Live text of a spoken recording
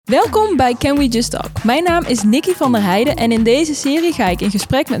Welkom bij Can We Just Talk. Mijn naam is Nikki van der Heijden en in deze serie ga ik in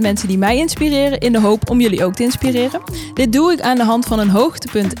gesprek met mensen die mij inspireren in de hoop om jullie ook te inspireren. Dit doe ik aan de hand van een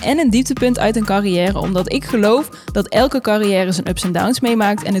hoogtepunt en een dieptepunt uit een carrière, omdat ik geloof dat elke carrière zijn ups en downs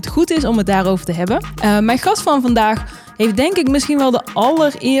meemaakt en het goed is om het daarover te hebben. Mijn gast van vandaag heeft denk ik misschien wel de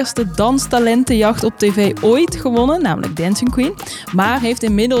allereerste danstalentenjacht op tv ooit gewonnen, namelijk Dancing Queen. Maar heeft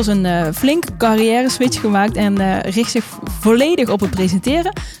inmiddels een flinke carrière switch gemaakt en richt zich volledig op het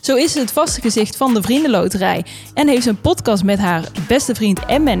presenteren. Zo is ze het vaste gezicht van de Vriendenloterij en heeft ze een podcast met haar beste vriend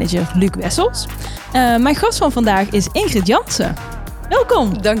en manager Luc Wessels. Mijn gast van vandaag is Ingrid Jansen.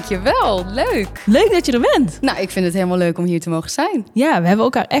 Welkom. Dankjewel, leuk. Leuk dat je er bent. Nou, ik vind het helemaal leuk om hier te mogen zijn. Ja, we hebben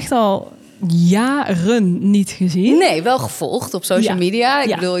elkaar echt al jaren niet gezien. Nee, wel gevolgd op social media.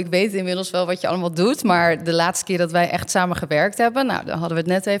 Ja. Ik bedoel, ik weet inmiddels wel wat je allemaal doet. Maar de laatste keer dat wij echt samen gewerkt hebben, nou, daar hadden we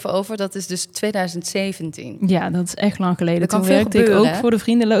het net even over. Dat is dus 2017. Ja, dat is echt lang geleden. Dat kan toen veel werkte gebeuren, ik ook hè? voor de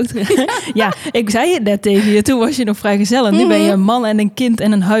Vriendenloterij. Ja, ik zei het net tegen je. Toen was je nog vrijgezel. En nu ben je een man en een kind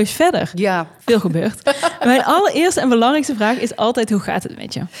en een huis verder. Ja. Veel gebeurd. Mijn allereerste en belangrijkste vraag is altijd: hoe gaat het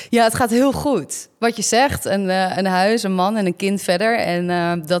met je? Ja, het gaat heel goed. Wat je zegt, een huis, een man en een kind verder.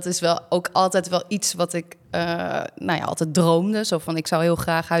 En dat is wel ook altijd wel iets wat ik altijd droomde. Zo van, ik zou heel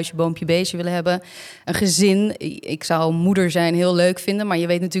graag huisje, boompje, beestje willen hebben. Een gezin. Ik zou moeder zijn heel leuk vinden. Maar je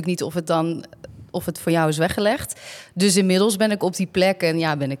weet natuurlijk niet of het voor jou is weggelegd. Dus inmiddels ben ik op die plek en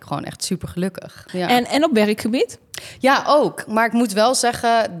ja, ben ik gewoon echt super gelukkig. Ja. En op werkgebied? Ja, ook. Maar ik moet wel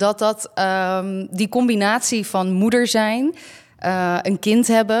zeggen dat die combinatie van moeder zijn, een kind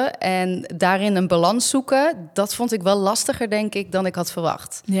hebben en daarin een balans zoeken, dat vond ik wel lastiger, denk ik, dan ik had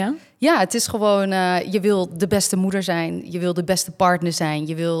verwacht. Ja? Ja, het is gewoon, je wil de beste moeder zijn, je wil de beste partner zijn,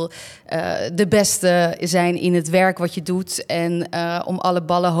 je wil de beste zijn in het werk wat je doet en om alle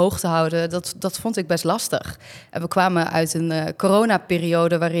ballen hoog te houden, dat vond ik best lastig. En we kwamen uit een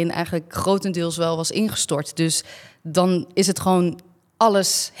coronaperiode waarin eigenlijk grotendeels wel was ingestort. Dus dan is het gewoon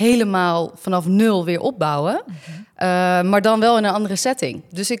alles helemaal vanaf nul weer opbouwen, maar dan wel in een andere setting.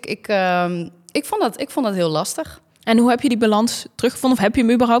 Dus ik vond dat heel lastig. En hoe heb je die balans teruggevonden? Of heb je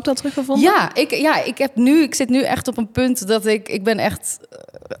hem überhaupt al teruggevonden? Ja, ik zit nu echt op een punt dat ik ben echt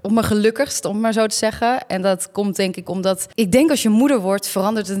op mijn gelukkigst, om het maar zo te zeggen. En dat komt denk ik omdat, ik denk als je moeder wordt,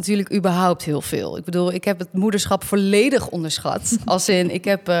 verandert het natuurlijk überhaupt heel veel. Ik bedoel, ik heb het moederschap volledig onderschat. Als in, ik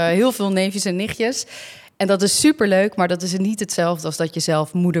heb heel veel neefjes en nichtjes. En dat is superleuk, maar dat is niet hetzelfde als dat je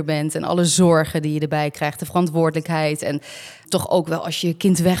zelf moeder bent en alle zorgen die je erbij krijgt, de verantwoordelijkheid en toch ook wel als je je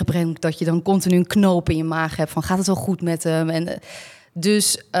kind wegbrengt, dat je dan continu een knoop in je maag hebt van gaat het wel goed met hem? En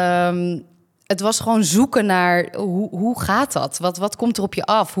dus het was gewoon zoeken naar hoe gaat dat? Wat komt er op je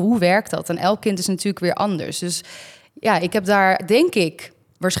af? Hoe werkt dat? En elk kind is natuurlijk weer anders. Dus ja, ik heb daar denk ik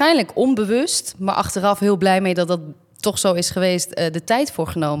waarschijnlijk onbewust, maar achteraf heel blij mee dat dat toch zo is geweest, de tijd voor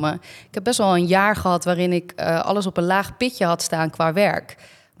genomen. Ik heb best wel een jaar gehad waarin ik alles op een laag pitje had staan qua werk.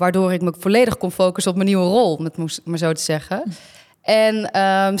 Waardoor ik me volledig kon focussen op mijn nieuwe rol, om het maar zo te zeggen.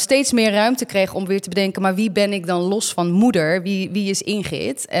 En steeds meer ruimte kreeg om weer te bedenken, maar wie ben ik dan los van moeder? Wie is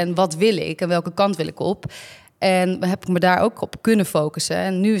Ingrid? En wat wil ik? En welke kant wil ik op? En heb ik me daar ook op kunnen focussen.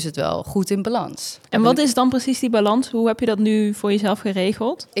 En nu is het wel goed in balans. En wat is dan precies die balans? Hoe heb je dat nu voor jezelf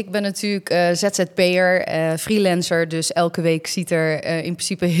geregeld? Ik ben natuurlijk ZZP'er, freelancer. Dus elke week ziet er in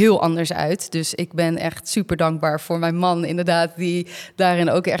principe heel anders uit. Dus ik ben echt super dankbaar voor mijn man inderdaad, die daarin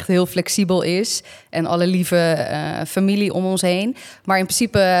ook echt heel flexibel is. En alle lieve familie om ons heen. Maar in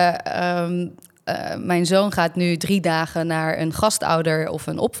principe mijn zoon gaat nu 3 dagen naar een gastouder of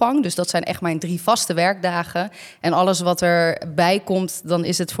een opvang. Dus dat zijn echt mijn 3 vaste werkdagen. En alles wat erbij komt, dan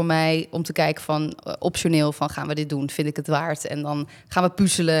is het voor mij om te kijken van optioneel van gaan we dit doen? Vind ik het waard? En dan gaan we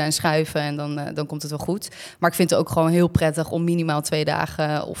puzzelen en schuiven en dan komt het wel goed. Maar ik vind het ook gewoon heel prettig om minimaal 2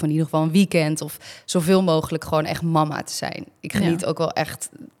 dagen of in ieder geval een weekend of zoveel mogelijk gewoon echt mama te zijn. Ik geniet ook wel echt.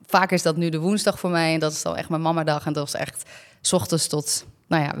 Vaak is dat nu de woensdag voor mij en dat is dan echt mijn mamadag. En dat is echt 's ochtends tot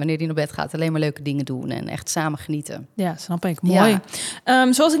wanneer die naar bed gaat, alleen maar leuke dingen doen en echt samen genieten. Ja, snap ik. Mooi.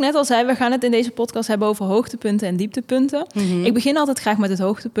 Ja. Zoals ik net al zei, we gaan het in deze podcast hebben over hoogtepunten en dieptepunten. Mm-hmm. Ik begin altijd graag met het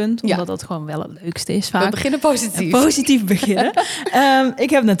hoogtepunt, omdat dat gewoon wel het leukste is vaak. We beginnen positief. Positief beginnen. Ik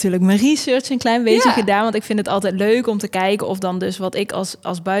heb natuurlijk mijn research een klein beetje gedaan, want ik vind het altijd leuk om te kijken of dan dus wat ik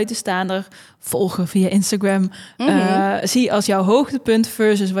als buitenstaander volger via Instagram zie als jouw hoogtepunt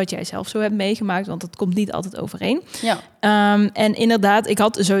versus wat jij zelf zo hebt meegemaakt, want dat komt niet altijd overeen. Ja. En inderdaad, ik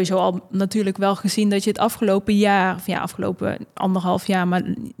had sowieso al natuurlijk wel gezien dat je het afgelopen jaar, of afgelopen 1,5 jaar, maar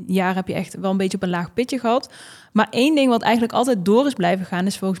jaar heb je echt wel een beetje op een laag pitje gehad. Maar één ding wat eigenlijk altijd door is blijven gaan,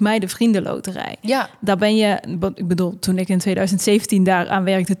 is volgens mij de Vriendenloterij. Ja. Daar ben je, ik bedoel, toen ik in 2017 daar aan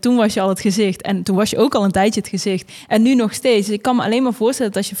werkte, toen was je al het gezicht. En toen was je ook al een tijdje het gezicht. En nu nog steeds. Dus ik kan me alleen maar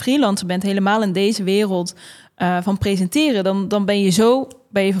voorstellen dat als je freelancer bent, helemaal in deze wereld van presenteren, dan ben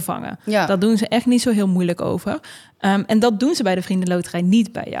je vervangen. Ja. Daar doen ze echt niet zo heel moeilijk over. En dat doen ze bij de Vriendenloterij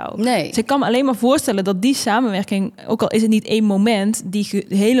niet bij jou. Nee. Dus ik kan me alleen maar voorstellen dat die samenwerking, ook al is het niet één moment, die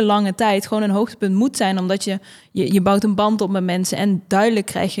hele lange tijd gewoon een hoogtepunt moet zijn, omdat je bouwt een band op met mensen en duidelijk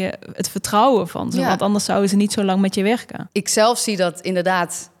krijg je het vertrouwen van ze. Ja. Want anders zouden ze niet zo lang met je werken. Ik zelf zie dat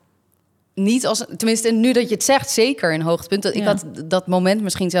inderdaad niet als, tenminste nu dat je het zegt, zeker een hoogtepunt. Ik had dat moment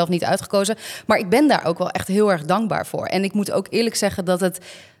misschien zelf niet uitgekozen, maar ik ben daar ook wel echt heel erg dankbaar voor. En ik moet ook eerlijk zeggen dat het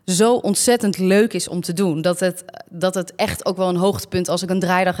zo ontzettend leuk is om te doen. Dat het echt ook wel een hoogtepunt, als ik een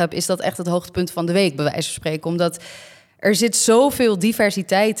draaidag heb, is dat echt het hoogtepunt van de week, bij wijze van spreken. Omdat er zit zoveel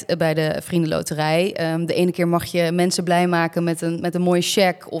diversiteit bij de Vriendenloterij. De ene keer mag je mensen blij maken met een mooie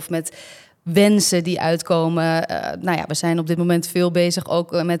check of met wensen die uitkomen. We zijn op dit moment veel bezig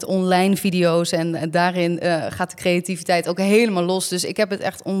ook met online video's. En daarin gaat de creativiteit ook helemaal los. Dus ik heb het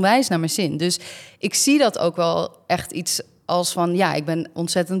echt onwijs naar mijn zin. Dus ik zie dat ook wel echt iets als van, ik ben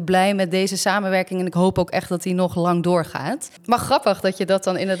ontzettend blij met deze samenwerking en ik hoop ook echt dat die nog lang doorgaat. Maar grappig dat je dat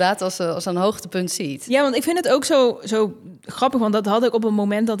dan inderdaad als een hoogtepunt ziet. Ja, want ik vind het ook zo grappig, want dat had ik op een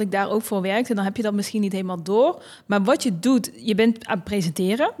moment dat ik daar ook voor werkte. Dan heb je dat misschien niet helemaal door. Maar wat je doet, je bent aan het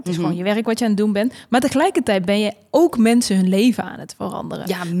presenteren. Het is gewoon je werk wat je aan het doen bent. Maar tegelijkertijd ben je ook mensen hun leven aan het veranderen.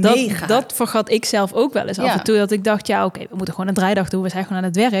 Ja, mega. Dat vergat ik zelf ook wel eens af en toe. Dat ik dacht, oké, we moeten gewoon een draaidag doen. We zijn gewoon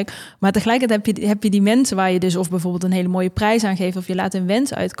aan het werk. Maar tegelijkertijd heb je die mensen waar je dus of bijvoorbeeld een hele mooie prijs aan geeft of je laat een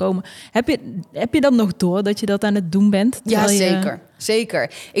wens uitkomen. Heb je dat nog door, dat je dat aan het doen bent? Ja,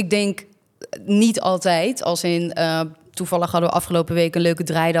 zeker. Ik denk niet altijd, als in toevallig hadden we afgelopen week een leuke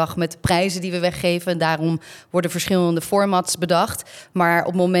draaidag met prijzen die we weggeven. Daarom worden verschillende formats bedacht. Maar op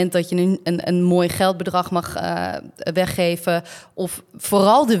het moment dat je een mooi geldbedrag mag weggeven, of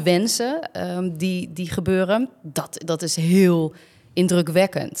vooral de wensen die gebeuren, dat is heel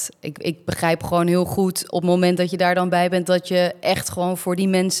indrukwekkend. Ik begrijp gewoon heel goed op het moment dat je daar dan bij bent, dat je echt gewoon voor die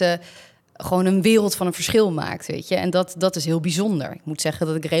mensen gewoon een wereld van een verschil maakt, weet je. En dat is heel bijzonder. Ik moet zeggen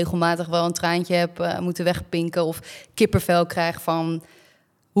dat ik regelmatig wel een traantje heb moeten wegpinken of kippenvel krijg van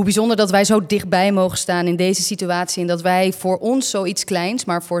hoe bijzonder dat wij zo dichtbij mogen staan in deze situatie en dat wij voor ons zoiets kleins,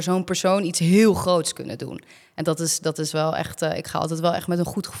 maar voor zo'n persoon iets heel groots kunnen doen. En dat is wel echt, ik ga altijd wel echt met een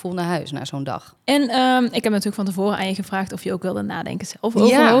goed gevoel naar huis na zo'n dag. En ik heb natuurlijk van tevoren aan je gevraagd of je ook wilde nadenken zelf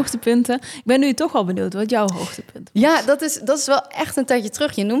over hoogtepunten. Ik ben nu toch wel benieuwd wat jouw hoogtepunt was. Ja, dat is wel echt een tijdje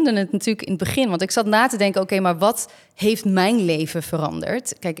terug. Je noemde het natuurlijk in het begin, want ik zat na te denken, oké, maar wat heeft mijn leven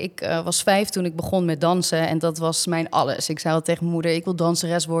veranderd? Kijk, ik was 5 toen ik begon met dansen en dat was mijn alles. Ik zei al tegen mijn moeder, ik wil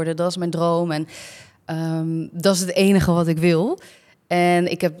danseres worden, dat is mijn droom en dat is het enige wat ik wil.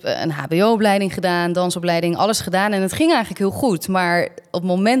 En ik heb een hbo-opleiding gedaan, dansopleiding, alles gedaan. En het ging eigenlijk heel goed. Maar op het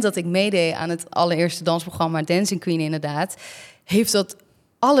moment dat ik meedeed aan het allereerste dansprogramma Dancing Queen inderdaad, heeft dat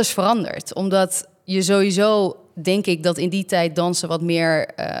alles veranderd. Omdat je sowieso, denk ik, dat in die tijd dansen wat meer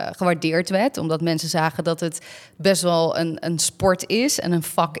gewaardeerd werd. Omdat mensen zagen dat het best wel een sport is en een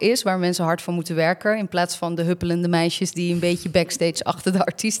vak is waar mensen hard voor moeten werken. In plaats van de huppelende meisjes die een beetje backstage achter de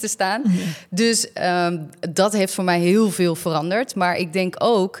artiesten staan. Ja. Dus dat heeft voor mij heel veel veranderd. Maar ik denk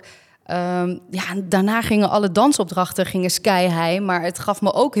ook, daarna gingen alle dansopdrachten sky high. Maar het gaf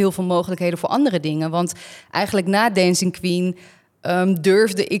me ook heel veel mogelijkheden voor andere dingen. Want eigenlijk na Dancing Queen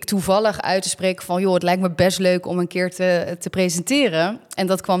durfde ik toevallig uit te spreken van, het lijkt me best leuk om een keer te presenteren. En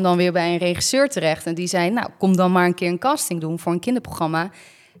dat kwam dan weer bij een regisseur terecht. En die zei, kom dan maar een keer een casting doen voor een kinderprogramma.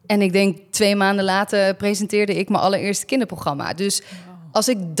 En ik denk 2 maanden later presenteerde ik mijn allereerste kinderprogramma. Dus als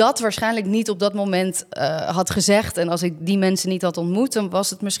ik dat waarschijnlijk niet op dat moment had gezegd en als ik die mensen niet had ontmoet, dan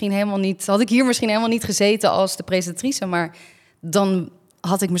had ik hier misschien helemaal niet gezeten als de presentatrice. Maar dan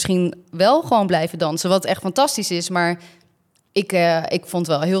had ik misschien wel gewoon blijven dansen, wat echt fantastisch is. Maar ik vond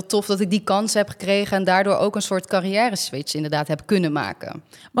wel heel tof dat ik die kans heb gekregen en daardoor ook een soort carrière switch inderdaad heb kunnen maken.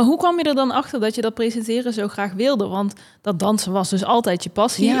 Maar hoe kwam je er dan achter dat je dat presenteren zo graag wilde? Want dat dansen was dus altijd je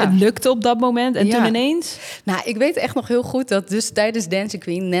passie. Ja. Het lukte op dat moment en toen ineens? Ik weet echt nog heel goed dat dus tijdens Dancing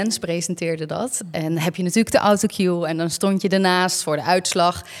Queen, Nens presenteerde dat. En heb je natuurlijk de autocue en dan stond je ernaast voor de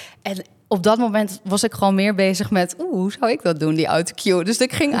uitslag. En op dat moment was ik gewoon meer bezig met, hoe zou ik dat doen, die autocue? Dus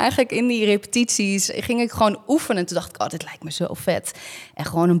ik ging eigenlijk in die repetities, ging ik gewoon oefenen. En toen dacht ik, dit lijkt me zo vet. En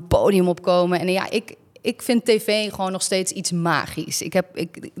gewoon een podium opkomen. En Ik vind tv gewoon nog steeds iets magisch.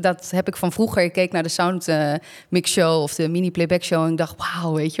 Dat heb ik van vroeger. Ik keek naar de Soundmix Show of de mini-playback show en ik dacht,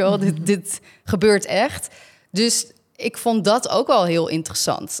 wauw, weet je wel, dit gebeurt echt. Dus ik vond dat ook wel heel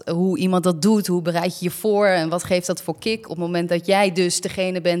interessant. Hoe iemand dat doet, hoe bereid je je voor en wat geeft dat voor kick op het moment dat jij dus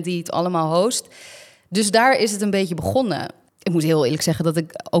degene bent die het allemaal host. Dus daar is het een beetje begonnen. Ik moet heel eerlijk zeggen dat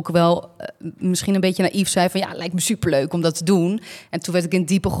ik ook wel misschien een beetje naïef zei van ja, lijkt me superleuk om dat te doen. En toen werd ik in het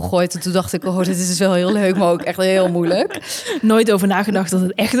diepe gegooid en toen dacht ik, dit is wel heel leuk, maar ook echt heel moeilijk. Nooit over nagedacht dat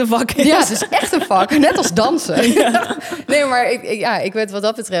het echt een vak is. Ja, het is echt een vak, net als dansen. Ja. Nee, maar ik weet wat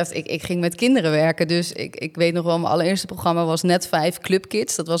dat betreft, ik ging met kinderen werken. Dus ik weet nog wel, mijn allereerste programma was Net 5 Club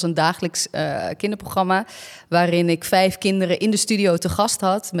Kids. Dat was een dagelijks kinderprogramma waarin ik 5 kinderen in de studio te gast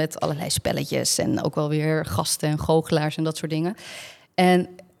had met allerlei spelletjes en ook wel weer gasten en goochelaars en dat soort dingen. En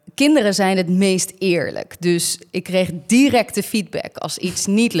kinderen zijn het meest eerlijk. Dus ik kreeg directe feedback als iets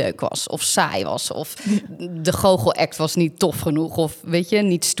niet leuk was of saai was of de goochelact was niet tof genoeg of weet je,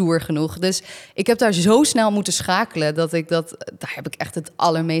 niet stoer genoeg. Dus ik heb daar zo snel moeten schakelen daar heb ik echt het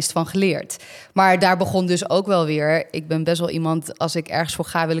allermeest van geleerd. Maar daar begon dus ook wel weer, ik ben best wel iemand, als ik ergens voor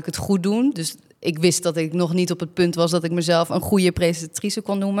ga, wil ik het goed doen. Dus ik wist dat ik nog niet op het punt was dat ik mezelf een goede presentatrice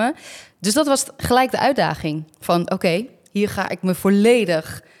kon noemen. Dus dat was gelijk de uitdaging van oké, hier ga ik me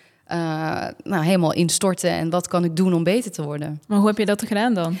volledig helemaal instorten. En wat kan ik doen om beter te worden? Maar hoe heb je dat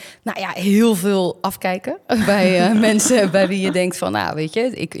gedaan dan? Nou ja, heel veel afkijken bij mensen bij wie je denkt van, nou weet je,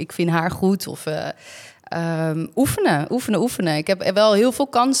 ik vind haar goed of oefenen. Ik heb wel heel veel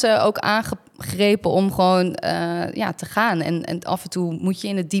kansen ook aangegrepen om gewoon te gaan. En af en toe moet je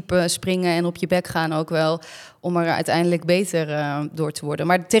in het diepe springen en op je bek gaan ook wel, om er uiteindelijk beter door te worden.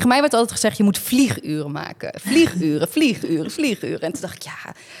 Maar tegen mij werd altijd gezegd, je moet vlieguren maken. Vlieguren. En toen dacht ik,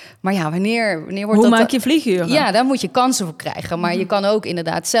 maar wanneer wordt dat... Hoe maak je vlieguren? Ja, daar moet je kansen voor krijgen. Maar je kan ook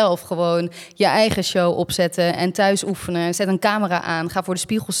inderdaad zelf gewoon je eigen show opzetten en thuis oefenen. Zet een camera aan, ga voor de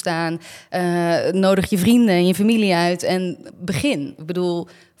spiegel staan. Nodig je vrienden en je familie uit en begin. Ik bedoel,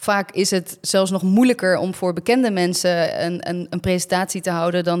 vaak is het zelfs nog moeilijker om voor bekende mensen een presentatie te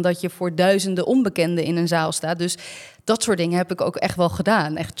houden dan dat je voor duizenden onbekenden in een zaal staat. Dus dat soort dingen heb ik ook echt wel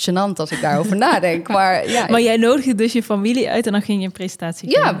gedaan. Echt gênant als ik daarover nadenk. Maar jij nodigde dus je familie uit en dan ging je een presentatie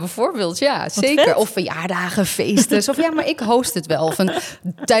geven? Ja, bijvoorbeeld. Ja, zeker. Vet. Of verjaardagen, feesten. Of maar ik host het wel. Of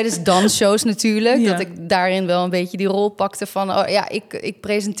tijdens dansshows natuurlijk. Ja. Dat ik daarin wel een beetje die rol pakte van... ik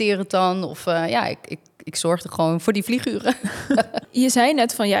presenteer het dan. Of ik zorgde gewoon voor die vlieguren. Je zei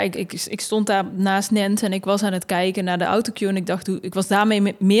net van, ik stond daar naast Nent en ik was aan het kijken naar de autocue en ik dacht, ik was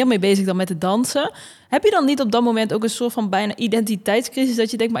daarmee meer mee bezig dan met het dansen. Heb je dan niet op dat moment ook een soort van bijna identiteitscrisis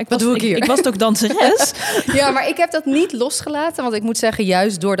dat je denkt, maar ik was toch danseres? Ja, maar ik heb dat niet losgelaten, want ik moet zeggen,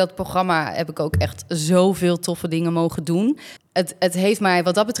 juist door dat programma heb ik ook echt zoveel toffe dingen mogen doen. Het heeft mij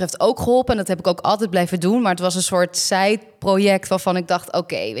wat dat betreft ook geholpen en dat heb ik ook altijd blijven doen. Maar het was een soort zijproject waarvan ik dacht,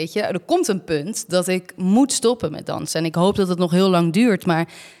 oké, weet je, er komt een punt dat ik moet stoppen met dansen. En ik hoop dat het nog heel lang duurt, maar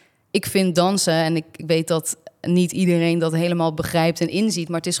ik vind dansen, en ik weet dat niet iedereen dat helemaal begrijpt en inziet,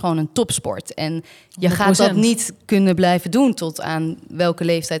 maar het is gewoon een topsport. En je 100%. Gaat dat niet kunnen blijven doen tot aan welke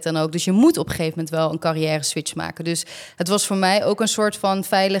leeftijd dan ook. Dus je moet op een gegeven moment wel een carrière switch maken. Dus het was voor mij ook een soort van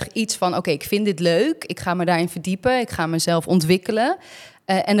veilig iets van, oké, ik vind dit leuk, ik ga me daarin verdiepen, ik ga mezelf ontwikkelen.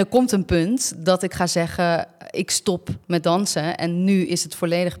 En er komt een punt dat ik ga zeggen, ik stop met dansen en nu is het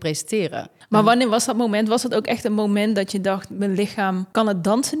volledig presenteren. Maar wanneer was dat moment? Was het ook echt een moment dat je dacht, mijn lichaam kan het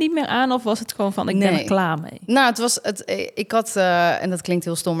dansen niet meer aan? Of was het gewoon van, ik ben er klaar mee? Nou, ik had, en dat klinkt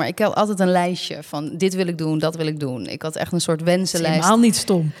heel stom, maar ik had altijd een lijstje van dit wil ik doen, dat wil ik doen. Ik had echt een soort wensenlijst. Helemaal niet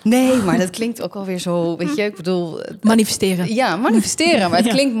stom. Nee, maar dat klinkt ook alweer zo, weet je, ik bedoel... Manifesteren. Ja, manifesteren, maar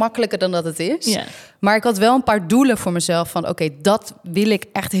het klinkt makkelijker dan dat het is. Ja. Maar ik had wel een paar doelen voor mezelf van, oké, dat wil ik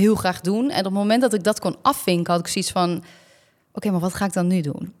echt heel graag doen. En op het moment dat ik dat kon afvinken, had ik zoiets van, oké, maar wat ga ik dan nu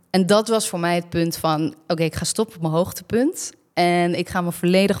doen? En dat was voor mij het punt van, oké, ik ga stoppen op mijn hoogtepunt. En ik ga me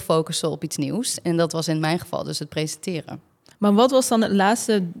volledig focussen op iets nieuws. En dat was in mijn geval dus het presenteren. Maar wat was dan het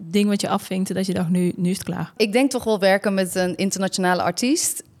laatste ding wat je afvinkte dat je dacht, nu is het klaar? Ik denk toch wel werken met een internationale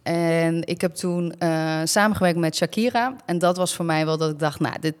artiest. En ik heb toen samengewerkt met Shakira. En dat was voor mij wel dat ik dacht,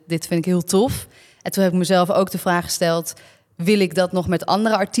 nou, dit vind ik heel tof. En toen heb ik mezelf ook de vraag gesteld, wil ik dat nog met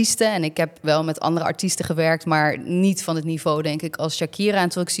andere artiesten? En ik heb wel met andere artiesten gewerkt, maar niet van het niveau, denk ik, als Shakira. En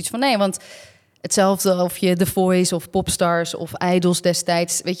toen had ik zoiets van, nee, want hetzelfde of je The Voice of Popstars of Idols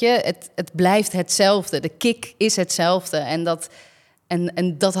destijds, weet je, het blijft hetzelfde. De kick is hetzelfde.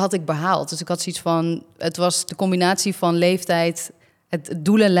 En dat had ik behaald. Dus ik had zoiets van, het was de combinatie van leeftijd, het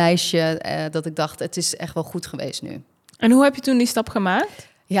doelenlijstje, dat ik dacht, het is echt wel goed geweest nu. En hoe heb je toen die stap gemaakt?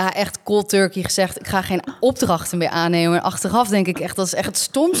 Ja, echt cold turkey gezegd. Ik ga geen opdrachten meer aannemen. En achteraf denk ik echt, dat is echt het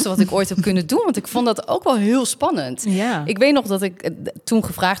stomste wat ik ooit heb kunnen doen. Want ik vond dat ook wel heel spannend. Ja. Ik weet nog dat ik toen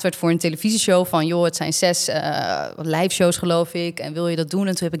gevraagd werd voor een televisieshow van... joh, het zijn 6 live shows geloof ik. En wil je dat doen?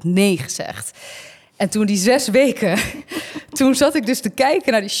 En toen heb ik nee gezegd. En toen die 6 weken, toen zat ik dus te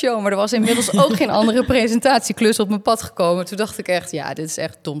kijken naar die show. Maar er was inmiddels ook geen andere presentatieklus op mijn pad gekomen. Toen dacht ik echt, ja, dit is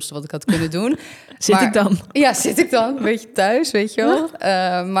echt het domste wat ik had kunnen doen. Zit ik dan? Ja, zit ik dan? Een beetje thuis, weet je wel.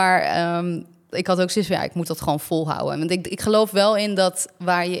 Ik had ook zoiets van, ja, ik moet dat gewoon volhouden. Want ik geloof wel in dat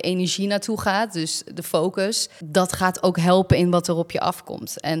waar je energie naartoe gaat, dus de focus, dat gaat ook helpen in wat er op je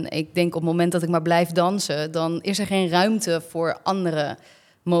afkomt. En ik denk op het moment dat ik maar blijf dansen, dan is er geen ruimte voor andere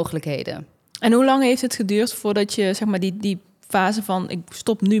mogelijkheden. En hoe lang heeft het geduurd voordat je, zeg maar, die fase van... ik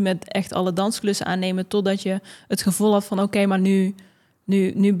stop nu met echt alle dansklussen aannemen... totdat je het gevoel had van... oké, maar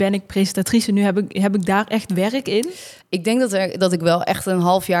nu ben ik presentatrice... nu heb ik daar echt werk in? Ik denk dat ik wel echt een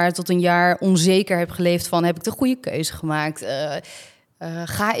half jaar tot een jaar onzeker heb geleefd van... heb ik de goede keuze gemaakt?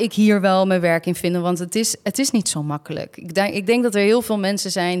 Ga ik hier wel mijn werk in vinden? Want het is niet zo makkelijk. Ik denk dat er heel veel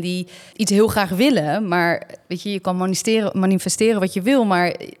mensen zijn die iets heel graag willen... maar weet je kan manifesteren wat je wil...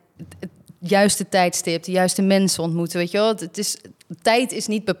 maar het juiste tijdstip, de juiste mensen ontmoeten, weet je wel. Tijd is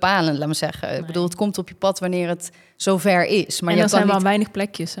niet bepalend, laat me zeggen. Nee. Ik bedoel, het komt op je pad wanneer het zover is. Maar en er zijn wel weinig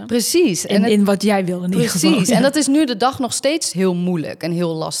plekjes, hè? Precies. In wat jij wil in ieder geval. Precies. En dat is nu de dag nog steeds heel moeilijk en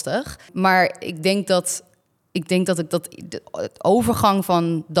heel lastig. Maar ik denk dat de overgang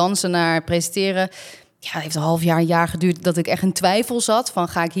van dansen naar presenteren... ja, het heeft een jaar geduurd dat ik echt in twijfel zat... van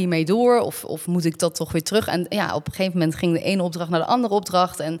ga ik hiermee door of moet ik dat toch weer terug? En ja, op een gegeven moment ging de ene opdracht naar de andere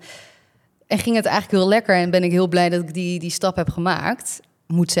opdracht... En ging het eigenlijk heel lekker en ben ik heel blij dat ik die stap heb gemaakt.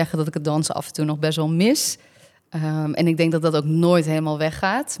 Ik moet zeggen dat ik het dansen af en toe nog best wel mis. En ik denk dat dat ook nooit helemaal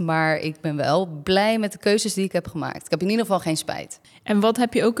weggaat. Maar ik ben wel blij met de keuzes die ik heb gemaakt. Ik heb in ieder geval geen spijt. En wat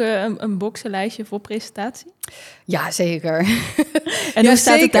heb je ook een boxenlijstje voor presentatie? Ja, zeker. En hoe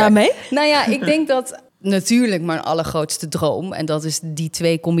staat het daarmee? Nou ja, ik denk dat... natuurlijk mijn allergrootste droom. En dat is die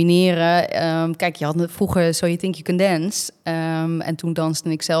 2 combineren. Kijk, je had vroeger So You Think You Can Dance. En toen danste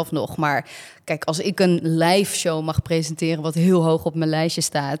ik zelf nog. Maar kijk, als ik een live show mag presenteren... wat heel hoog op mijn lijstje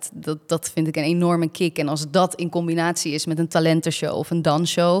staat... dat vind ik een enorme kick. En als dat in combinatie is met een talentenshow of een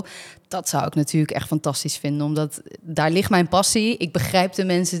dansshow... dat zou ik natuurlijk echt fantastisch vinden. Omdat daar ligt mijn passie. Ik begrijp de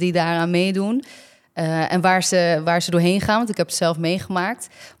mensen die daaraan meedoen... en waar ze doorheen gaan, want ik heb het zelf meegemaakt.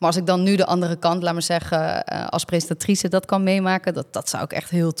 Maar als ik dan nu de andere kant, laat maar zeggen... als presentatrice dat kan meemaken... dat zou ik echt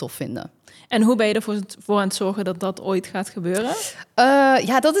heel tof vinden. En hoe ben je ervoor aan het zorgen dat dat ooit gaat gebeuren?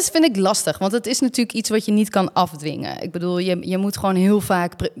 Ja, dat vind ik lastig. Want het is natuurlijk iets wat je niet kan afdwingen. Ik bedoel, je moet gewoon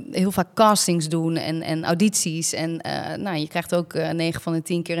heel vaak castings doen en audities. En je krijgt ook 9 van de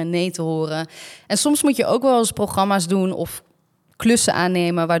 10 keer een nee te horen. En soms moet je ook wel eens programma's doen... of klussen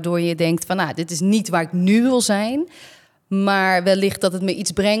aannemen waardoor je denkt van... dit is niet waar ik nu wil zijn... maar wellicht dat het me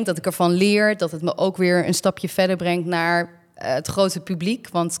iets brengt, dat ik ervan leer... dat het me ook weer een stapje verder brengt naar het grote publiek.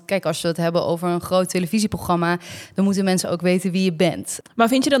 Want kijk, als we het hebben over een groot televisieprogramma... dan moeten mensen ook weten wie je bent. Maar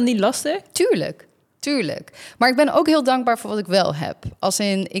vind je dat niet lastig? Tuurlijk. Maar ik ben ook heel dankbaar voor wat ik wel heb. Als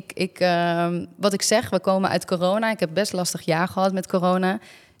in, wat ik zeg, we komen uit corona. Ik heb best lastig jaar gehad met corona...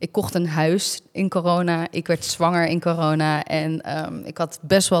 Ik kocht een huis in corona. Ik werd zwanger in corona. En ik had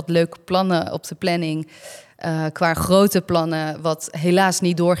best wat leuke plannen op de planning. Qua grote plannen, wat helaas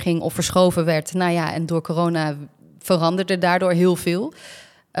niet doorging of verschoven werd. En door corona veranderde daardoor heel veel.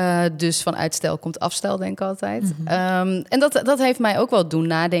 Dus van uitstel komt afstel, denk ik altijd. Mm-hmm. En dat heeft mij ook wel doen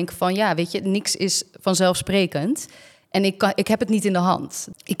nadenken van... ja, weet je, niks is vanzelfsprekend... En ik heb het niet in de hand.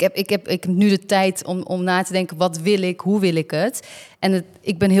 Ik heb nu de tijd om na te denken... wat wil ik, hoe wil ik het? En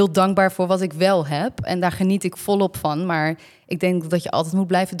ik ben heel dankbaar voor wat ik wel heb. En daar geniet ik volop van. Maar ik denk dat je altijd moet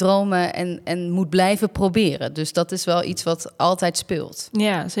blijven dromen... en moet blijven proberen. Dus dat is wel iets wat altijd speelt.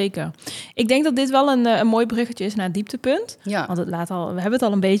 Ja, zeker. Ik denk dat dit wel een mooi bruggetje is naar het dieptepunt. Ja. Want we hebben het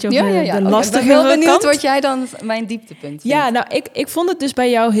al een beetje over de lastige kant. Ik ben wel benieuwd kant. wat jij dan mijn dieptepunt vindt. Ja, nou, ik vond het dus bij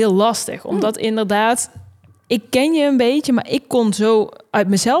jou heel lastig. Omdat inderdaad... Ik ken je een beetje, maar ik kon zo uit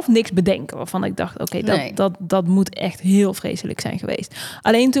mezelf niks bedenken... waarvan ik dacht, dat moet echt heel vreselijk zijn geweest.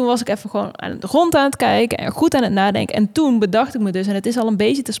 Alleen toen was ik even gewoon aan de grond aan het kijken... en goed aan het nadenken. En toen bedacht ik me dus, en het is al een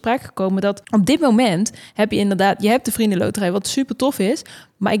beetje te sprake gekomen... dat op dit moment heb je inderdaad... je hebt de Vriendenloterij, wat super tof is...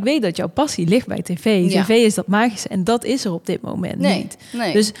 maar ik weet dat jouw passie ligt bij tv. Ja. TV is dat magische en dat is er op dit moment niet.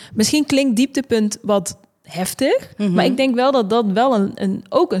 Nee. Dus misschien klinkt dieptepunt wat... heftig, maar ik denk wel dat wel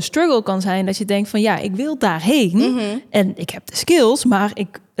ook een struggle kan zijn... dat je denkt van ik wil daarheen en ik heb de skills, maar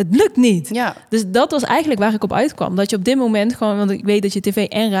het lukt niet. Ja. Dus dat was eigenlijk waar ik op uitkwam. Dat je op dit moment gewoon, want ik weet dat je tv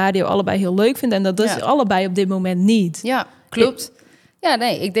en radio allebei heel leuk vindt... en dat is allebei op dit moment niet. Ja, klopt. Ja,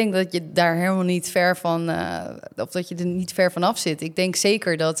 nee, ik denk dat je daar helemaal niet ver van... of dat je er niet ver van af zit. Ik denk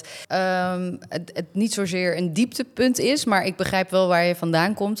zeker dat het niet zozeer een dieptepunt is... maar ik begrijp wel waar je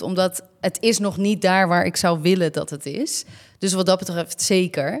vandaan komt... omdat het is nog niet daar waar ik zou willen dat het is. Dus wat dat betreft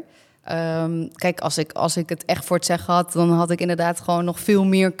zeker. Kijk, als ik het echt voor het zeggen had... dan had ik inderdaad gewoon nog veel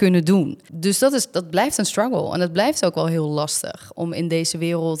meer kunnen doen. Dus dat blijft een struggle. En dat blijft ook wel heel lastig... om in deze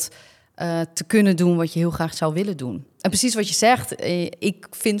wereld te kunnen doen wat je heel graag zou willen doen. En precies wat je zegt, ik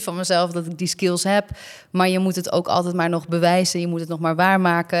vind van mezelf dat ik die skills heb... maar je moet het ook altijd maar nog bewijzen, je moet het nog maar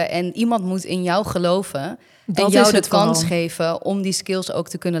waarmaken... en iemand moet in jou geloven en jou de kans geven... om die skills ook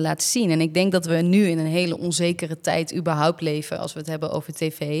te kunnen laten zien. En ik denk dat we nu in een hele onzekere tijd überhaupt leven... als we het hebben over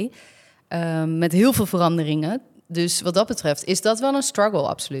tv, met heel veel veranderingen. Dus wat dat betreft is dat wel een struggle,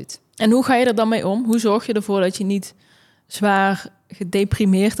 absoluut. En hoe ga je er dan mee om? Hoe zorg je ervoor dat je niet zwaar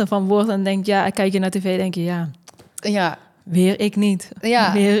gedeprimeerd ervan wordt... en denkt, ja, kijk je naar tv, denk je, ja, weer ik niet.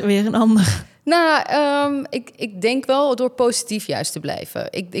 Ja. Weer een ander. Nou, ik denk wel door positief juist te blijven.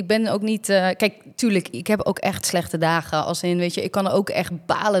 Ik ben ook niet... kijk, tuurlijk, ik heb ook echt slechte dagen. Als in, weet je, ik kan ook echt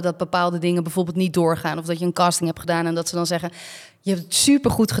balen dat bepaalde dingen bijvoorbeeld niet doorgaan. Of dat je een casting hebt gedaan en dat ze dan zeggen... je hebt het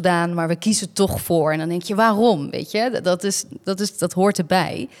supergoed gedaan, maar we kiezen toch voor. En dan denk je, waarom? Weet je, dat hoort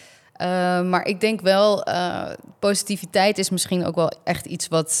erbij. Maar ik denk wel, positiviteit is misschien ook wel echt iets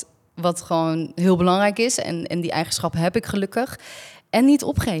wat gewoon heel belangrijk is. En die eigenschap heb ik gelukkig. En niet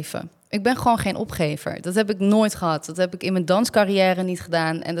opgeven. Ik ben gewoon geen opgever. Dat heb ik nooit gehad. Dat heb ik in mijn danscarrière niet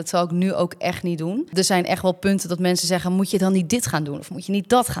gedaan. En dat zal ik nu ook echt niet doen. Er zijn echt wel punten dat mensen zeggen... moet je dan niet dit gaan doen? Of moet je niet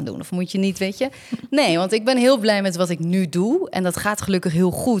dat gaan doen? Of moet je niet, weet je? Nee, want ik ben heel blij met wat ik nu doe. En dat gaat gelukkig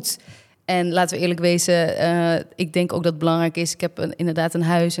heel goed. En laten we eerlijk wezen, ik denk ook dat het belangrijk is... ik heb inderdaad een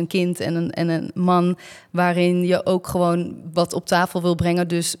huis, een kind en een man... waarin je ook gewoon wat op tafel wil brengen.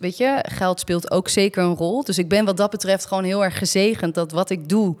 Dus weet je, geld speelt ook zeker een rol. Dus ik ben wat dat betreft gewoon heel erg gezegend... dat wat ik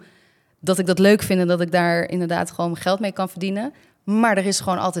doe, dat ik dat leuk vind... en dat ik daar inderdaad gewoon geld mee kan verdienen. Maar er is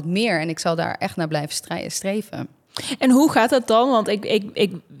gewoon altijd meer en ik zal daar echt naar blijven streven. En hoe gaat dat dan? Want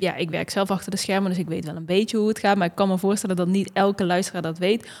ik werk zelf achter de schermen, dus ik weet wel een beetje hoe het gaat. Maar ik kan me voorstellen dat niet elke luisteraar dat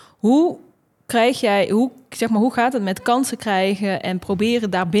weet. Hoe gaat het met kansen krijgen en proberen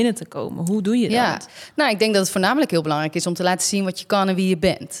daar binnen te komen? Hoe doe je dat? Ja, nou, ik denk dat het voornamelijk heel belangrijk is om te laten zien wat je kan en wie je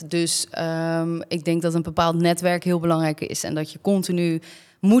bent. Dus ik denk dat een bepaald netwerk heel belangrijk is en dat je continu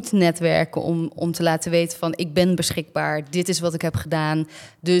moet netwerken om te laten weten van ik ben beschikbaar, dit is wat ik heb gedaan.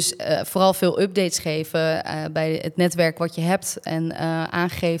 Dus vooral veel updates geven bij het netwerk wat je hebt en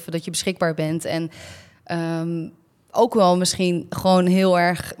aangeven dat je beschikbaar bent. En ook wel misschien gewoon heel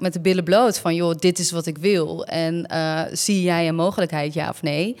erg met de billen bloot van joh, dit is wat ik wil. En zie jij een mogelijkheid, ja of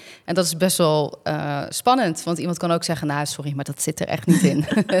nee? En dat is best wel spannend, want iemand kan ook zeggen, nou sorry, maar dat zit er echt niet in.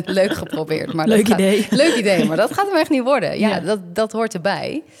 Leuk geprobeerd. Maar leuk idee, maar dat gaat hem echt niet worden. Ja. Dat hoort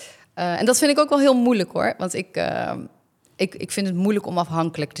erbij. En dat vind ik ook wel heel moeilijk hoor, want ik vind het moeilijk om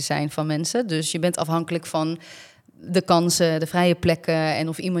afhankelijk te zijn van mensen. Dus je bent afhankelijk van de kansen, de vrije plekken en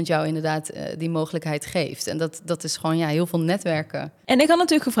of iemand jou inderdaad die mogelijkheid geeft. En dat is gewoon heel veel netwerken. En ik had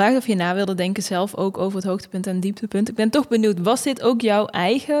natuurlijk gevraagd of je na wilde denken zelf ook over het hoogtepunt en dieptepunt. Ik ben toch benieuwd, was dit ook jouw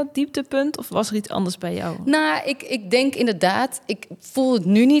eigen dieptepunt of was er iets anders bij jou? Nou, ik denk inderdaad, ik voel het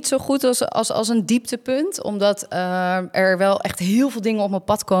nu niet zo goed als een dieptepunt, omdat er wel echt heel veel dingen op mijn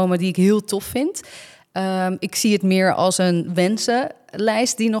pad komen die ik heel tof vind. Ik zie het meer als een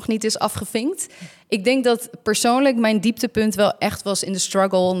wensenlijst die nog niet is afgevinkt. Ik denk dat persoonlijk mijn dieptepunt wel echt was in de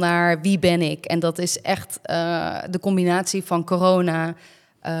struggle naar wie ben ik. En dat is echt de combinatie van corona,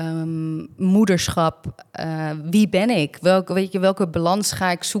 moederschap. Wie ben ik? Welke balans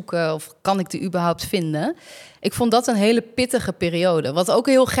ga ik zoeken of kan ik die überhaupt vinden? Ik vond dat een hele pittige periode. Wat ook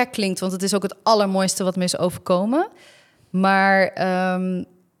heel gek klinkt, want het is ook het allermooiste wat me is overkomen. Maar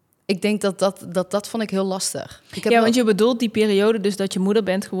ik denk dat vond ik heel lastig. Want je bedoelt die periode dus dat je moeder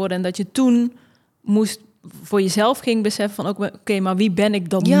bent geworden en dat je toen voor jezelf ging beseffen van oké, maar wie ben ik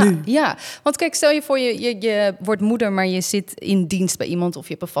dan nu? Ja, want kijk, stel je voor je wordt moeder, maar je zit in dienst bij iemand of je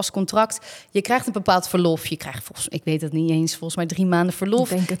hebt een vast contract. Je krijgt een bepaald verlof. Je krijgt ik weet het niet eens, volgens mij 3 maanden verlof.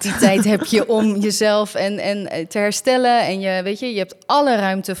 Die tijd heb je om jezelf en te herstellen. En je hebt alle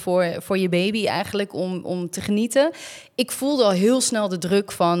ruimte voor je baby eigenlijk om te genieten. Ik voelde al heel snel de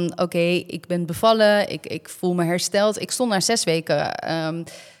druk van oké, ik ben bevallen, ik voel me hersteld. Ik stond na 6 weken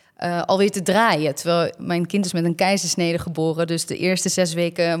alweer te draaien. Terwijl mijn kind is met een keizersnede geboren. Dus de eerste 6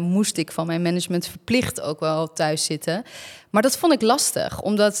 weken moest ik van mijn management verplicht ook wel thuis zitten. Maar dat vond ik lastig.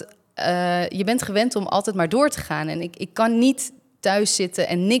 Omdat je bent gewend om altijd maar door te gaan. En ik kan niet thuis zitten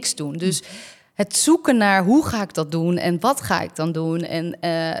en niks doen. Dus het zoeken naar hoe ga ik dat doen en wat ga ik dan doen. En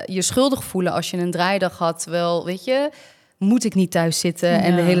je schuldig voelen als je een draaidag had. Terwijl, moet ik niet thuis zitten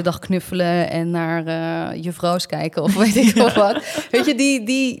en de hele dag knuffelen en naar je vrouws kijken of weet ik wel wat. Weet je,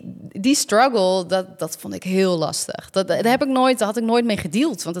 die struggle, dat vond ik heel lastig. Daar had ik nooit mee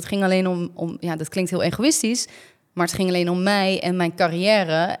gedeeld, want het ging alleen om dat klinkt heel egoïstisch, maar het ging alleen om mij en mijn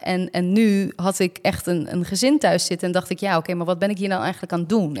carrière. En nu had ik echt een gezin thuis zitten en dacht ik, oké, maar wat ben ik hier nou eigenlijk aan het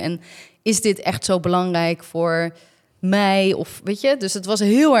doen? En is dit echt zo belangrijk voor mij? Of weet je, dus het was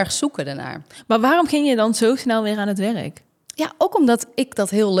heel erg zoeken daarnaar. Maar waarom ging je dan zo snel weer aan het werk? Ja, ook omdat ik dat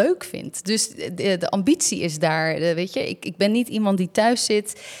heel leuk vind. Dus de ambitie is daar, weet je. Ik ben niet iemand die thuis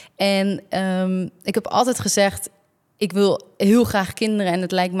zit. En ik heb altijd gezegd, ik wil heel graag kinderen en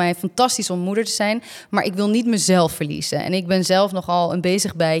het lijkt mij fantastisch om moeder te zijn, maar ik wil niet mezelf verliezen. En ik ben zelf nogal een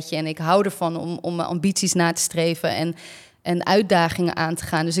bezig bijtje en ik hou ervan om mijn ambities na te streven en uitdagingen aan te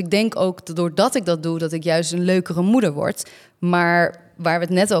gaan. Dus ik denk ook, doordat ik dat doe, dat ik juist een leukere moeder word. Maar waar we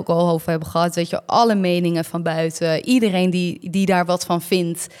het net ook al over hebben gehad, weet je, alle meningen van buiten, iedereen die daar wat van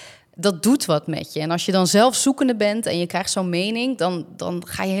vindt, dat doet wat met je. En als je dan zelf zoekende bent en je krijgt zo'n mening, dan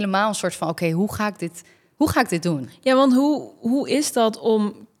ga je helemaal een soort van, oké, hoe ga ik dit doen? Ja, want hoe is dat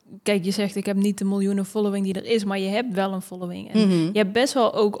om... Kijk, je zegt, ik heb niet de miljoenen following die er is, maar je hebt wel een following. En je hebt best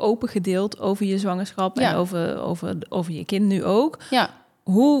wel ook open gedeeld over je zwangerschap en over je kind nu ook. Ja.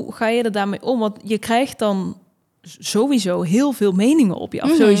 Hoe ga je er daarmee om? Want je krijgt dan sowieso heel veel meningen op je af.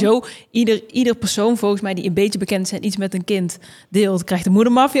 Sowieso, ieder persoon volgens mij die een beetje bekend is en iets met een kind deelt, krijgt de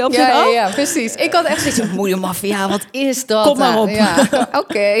moedermafia op zich af. Ja, precies. Ik had echt zoiets van, moedermafia, wat is dat? Kom maar op. Ja,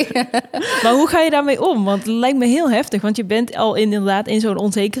 oké. Maar hoe ga je daarmee om? Want het lijkt me heel heftig, want je bent al inderdaad in zo'n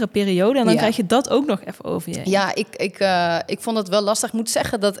onzekere periode en dan krijg je dat ook nog even over je. Ja, ik vond het wel lastig. Ik moet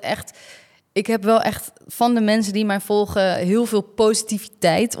zeggen dat echt... Ik heb wel echt van de mensen die mij volgen heel veel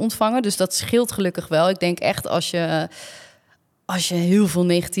positiviteit ontvangen. Dus dat scheelt gelukkig wel. Ik denk echt als je heel veel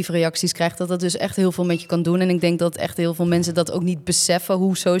negatieve reacties krijgt, dat dus echt heel veel met je kan doen. En ik denk dat echt heel veel mensen dat ook niet beseffen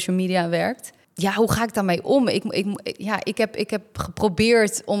hoe social media werkt. Ja, hoe ga ik daarmee om? Ik heb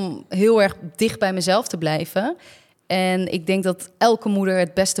geprobeerd om heel erg dicht bij mezelf te blijven. En ik denk dat elke moeder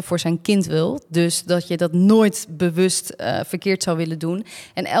het beste voor zijn kind wil. Dus dat je dat nooit bewust verkeerd zou willen doen.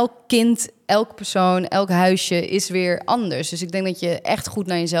 En elk kind, elk persoon, elk huisje is weer anders. Dus ik denk dat je echt goed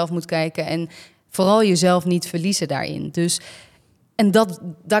naar jezelf moet kijken. En vooral jezelf niet verliezen daarin. Dus, en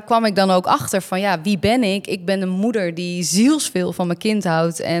daar kwam ik dan ook achter van, wie ben ik? Ik ben een moeder die zielsveel van mijn kind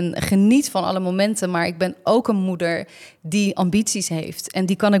houdt en geniet van alle momenten. Maar ik ben ook een moeder die ambities heeft. En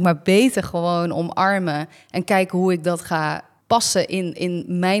die kan ik maar beter gewoon omarmen en kijken hoe ik dat ga passen in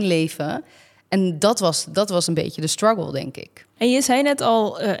mijn leven. En dat was een beetje de struggle, denk ik. En je zei net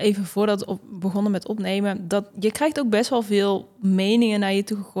al, even voordat we begonnen met opnemen, dat je krijgt ook best wel veel meningen naar je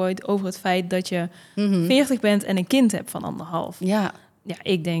toe gegooid over het feit dat je 40 bent en een kind hebt van 1,5. Ja. Ja,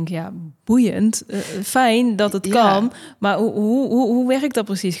 ik denk, boeiend, fijn dat het kan. Maar hoe werkt dat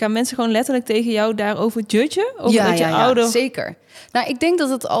precies? Gaan mensen gewoon letterlijk tegen jou daarover judgen? Over dat je ouder... zeker. Nou, ik denk dat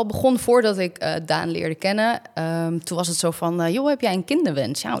het al begon voordat ik Daan leerde kennen. Toen was het zo van, joh, heb jij een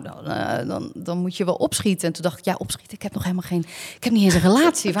kinderwens? Ja, dan moet je wel opschieten. En toen dacht ik, opschieten, ik heb niet eens een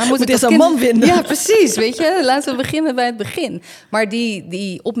relatie. Waar moet ik eerst een man vinden? Ja, precies, weet je. Laten we beginnen bij het begin. Maar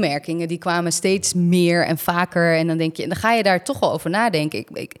die opmerkingen, die kwamen steeds meer en vaker. En dan ga je daar toch wel over nadenken.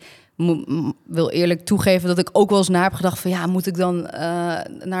 Ik wil eerlijk toegeven dat ik ook wel eens na heb gedacht van, moet ik dan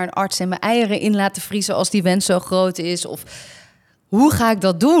naar een arts en mijn eieren in laten vriezen als die wens zo groot is? Of hoe ga ik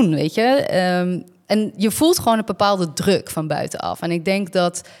dat doen, weet je? En je voelt gewoon een bepaalde druk van buitenaf. En ik denk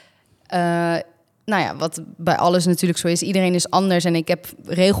dat, wat bij alles natuurlijk zo is, iedereen is anders. En ik heb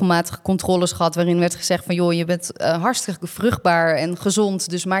regelmatig controles gehad waarin werd gezegd van, joh, je bent hartstikke vruchtbaar en gezond,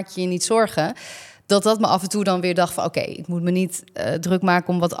 dus maak je niet zorgen. Dat me af en toe dan weer dacht van, oké, ik moet me niet druk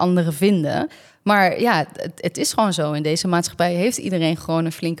maken om wat anderen vinden. Maar het is gewoon zo. In deze maatschappij heeft iedereen gewoon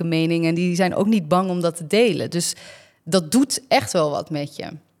een flinke mening en die zijn ook niet bang om dat te delen. Dus dat doet echt wel wat met je.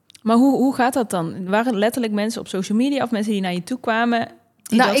 Maar hoe gaat dat dan? Waren letterlijk mensen op social media of mensen die naar je toe kwamen,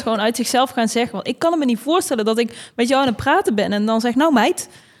 die gewoon uit zichzelf gaan zeggen? Want ik kan me niet voorstellen dat ik met jou aan het praten ben en dan zeg, meid,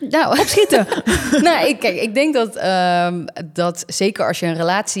 opschieten. Ik denk dat zeker als je een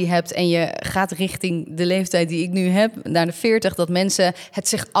relatie hebt en je gaat richting de leeftijd die ik nu heb, naar de 40, dat mensen het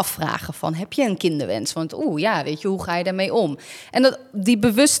zich afvragen van, heb je een kinderwens? Want weet je, hoe ga je daarmee om? En die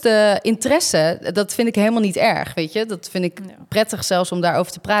bewuste interesse, dat vind ik helemaal niet erg, weet je. Dat vind ik prettig zelfs om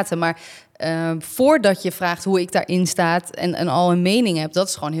daarover te praten. Maar voordat je vraagt hoe ik daarin sta en al een mening heb, dat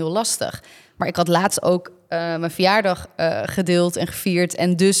is gewoon heel lastig. Maar ik had laatst ook mijn verjaardag gedeeld en gevierd.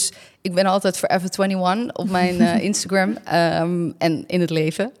 En dus, ik ben altijd forever 21 op mijn Instagram en in het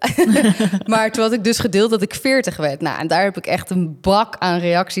leven. Maar toen had ik dus gedeeld dat ik 40 werd. Nou, en daar heb ik echt een bak aan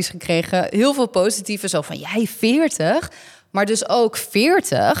reacties gekregen. Heel veel positieve, zo van, jij 40? Maar dus ook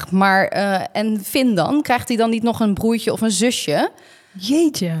 40. Maar, en Finn dan? Krijgt hij dan niet nog een broertje of een zusje?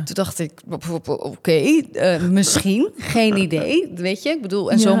 Jeetje. Toen dacht ik, oké, misschien, geen idee, weet je. Ik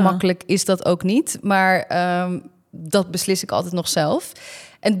bedoel, en zo makkelijk is dat ook niet. Maar dat beslis ik altijd nog zelf.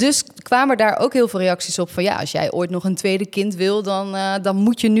 En dus kwamen daar ook heel veel reacties op van... ja, als jij ooit nog een tweede kind wil, dan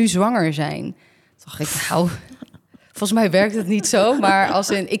moet je nu zwanger zijn. Toen dacht ik, nou, volgens mij werkt het niet zo. Maar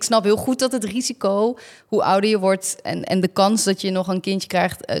ik snap heel goed dat het risico, hoe ouder je wordt... en de kans dat je nog een kindje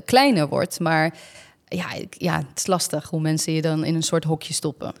krijgt, kleiner wordt. Maar... Ja, het is lastig hoe mensen je dan in een soort hokje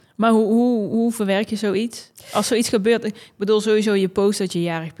stoppen. Maar hoe verwerk je zoiets? Als zoiets gebeurt... Ik bedoel, sowieso je post dat je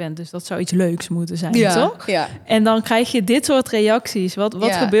jarig bent. Dus dat zou iets leuks moeten zijn, toch? Ja. En dan krijg je dit soort reacties. Wat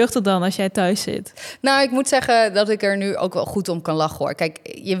gebeurt er dan als jij thuis zit? Nou, ik moet zeggen dat ik er nu ook wel goed om kan lachen, hoor. Kijk,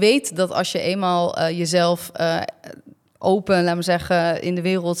 je weet dat als je eenmaal jezelf... open, laten we zeggen, in de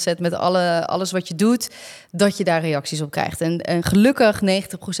wereld zet met alles wat je doet, dat je daar reacties op krijgt. En gelukkig,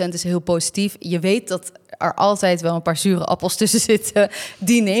 90% is heel positief. Je weet dat er altijd wel een paar zure appels tussen zitten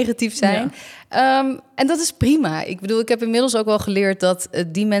die negatief zijn. Ja. En dat is prima. Ik bedoel, ik heb inmiddels ook wel geleerd dat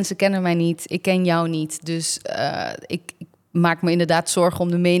die mensen kennen mij niet. Ik ken jou niet. Dus ik maak me inderdaad zorgen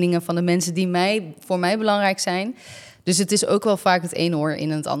om de meningen van de mensen die voor mij belangrijk zijn. Dus het is ook wel vaak het ene oor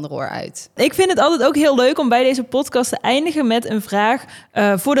in en het andere oor uit. Ik vind het altijd ook heel leuk om bij deze podcast te eindigen met een vraag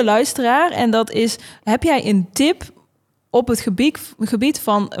voor de luisteraar. En dat is, heb jij een tip op het gebied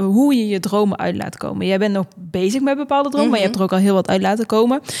van hoe je je dromen uit laat komen? Jij bent nog bezig met bepaalde dromen, maar je hebt er ook al heel wat uit laten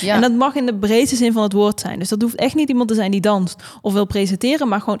komen. Ja. En dat mag in de breedste zin van het woord zijn. Dus dat hoeft echt niet iemand te zijn die danst of wil presenteren,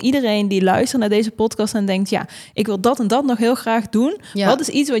 maar gewoon iedereen die luistert naar deze podcast en denkt, ja, ik wil dat en dat nog heel graag doen. Ja. Wat is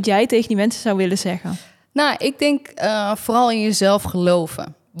iets wat jij tegen die mensen zou willen zeggen? Nou, ik denk vooral in jezelf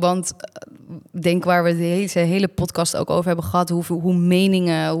geloven. Want ik denk waar we deze hele podcast ook over hebben gehad... hoe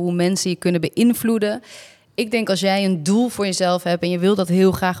meningen, hoe mensen je kunnen beïnvloeden. Ik denk als jij een doel voor jezelf hebt... en je wil dat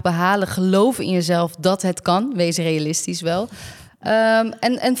heel graag behalen... geloof in jezelf dat het kan. Wees realistisch wel.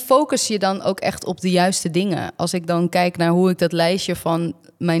 En focus je dan ook echt op de juiste dingen. Als ik dan kijk naar hoe ik dat lijstje van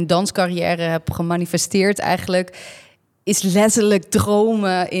mijn danscarrière heb gemanifesteerd... eigenlijk is letterlijk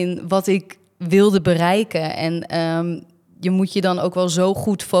dromen in wat ik wilde bereiken. En je moet je dan ook wel zo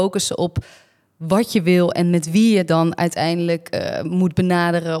goed focussen op wat je wil en met wie je dan uiteindelijk moet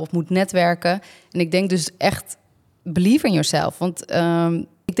benaderen of moet netwerken. En ik denk dus echt, believe in yourself. Want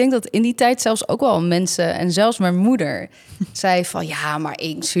ik denk dat in die tijd zelfs ook wel mensen, en zelfs mijn moeder, zei van ja, maar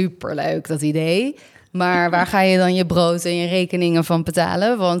superleuk dat idee. Maar waar ga je dan je brood en je rekeningen van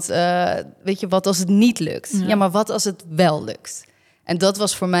betalen? Want weet je, wat als het niet lukt? Ja, maar wat als het wel lukt? En dat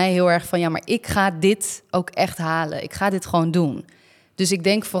was voor mij heel erg van, ja, maar ik ga dit ook echt halen. Ik ga dit gewoon doen. Dus ik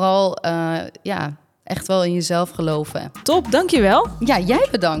denk vooral, echt wel in jezelf geloven. Top, dankjewel. Ja, jij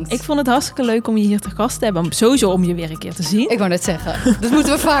bedankt. Ik vond het hartstikke leuk om je hier te gast te hebben. Sowieso om je weer een keer te zien. Ik wou net zeggen, dat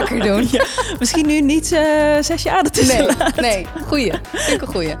moeten we vaker doen. Ja, misschien nu niet 6 jaar ertussen laten. Nee, goeie. Zeker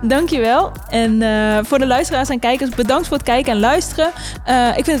goeie. Dankjewel. En voor de luisteraars en kijkers, bedankt voor het kijken en luisteren.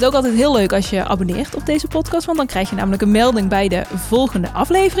 Ik vind het ook altijd heel leuk als je abonneert op deze podcast. Want dan krijg je namelijk een melding bij de volgende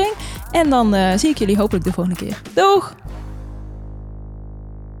aflevering. En dan zie ik jullie hopelijk de volgende keer. Doeg!